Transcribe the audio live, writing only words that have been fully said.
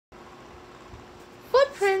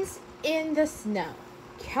Footprints in the snow,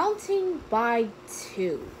 counting by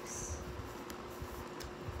twos.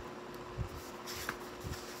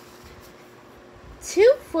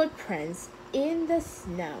 Two footprints in the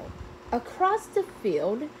snow. Across the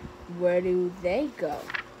field, where do they go?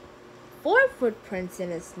 Four footprints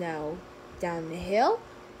in the snow. Down the hill,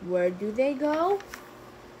 where do they go?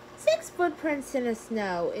 Six footprints in the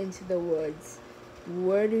snow into the woods.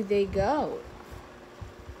 Where do they go?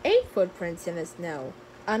 Eight footprints in the snow.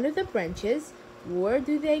 Under the branches, where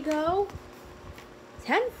do they go?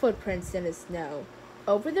 10 footprints in the snow.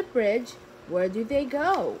 Over the bridge, where do they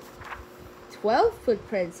go? 12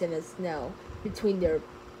 footprints in the snow. Between their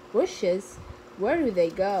bushes, where do they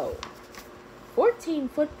go? 14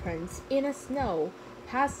 footprints in the snow.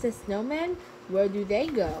 Past the snowman, where do they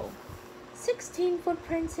go? 16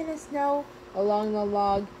 footprints in the snow. Along the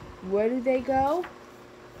log, where do they go?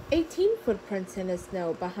 18 footprints in the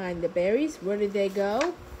snow. Behind the berries, where do they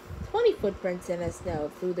go? 20 footprints in the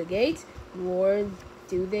snow. Through the gate, where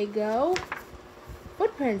do they go?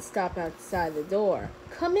 Footprints stop outside the door.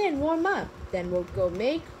 Come in, warm up, then we'll go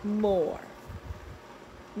make more.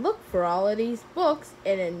 Look for all of these books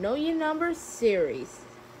in a Know Your Numbers series.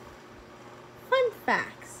 Fun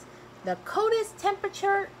facts. The coldest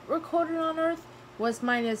temperature recorded on Earth was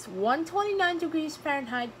minus 129 degrees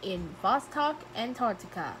Fahrenheit in Vostok,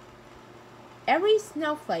 Antarctica. Every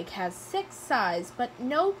snowflake has 6 sides, but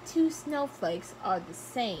no 2 snowflakes are the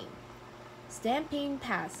same. Stampede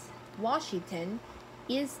Pass, Washington,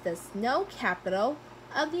 is the snow capital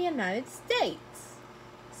of the United States.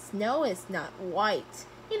 Snow is not white,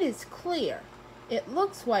 it is clear. It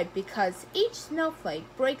looks white because each snowflake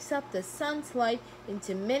breaks up the sun's light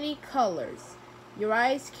into many colors. Your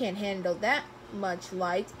eyes can't handle that much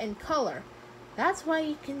light and color. That's why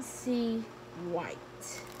you can see white.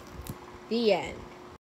 The end.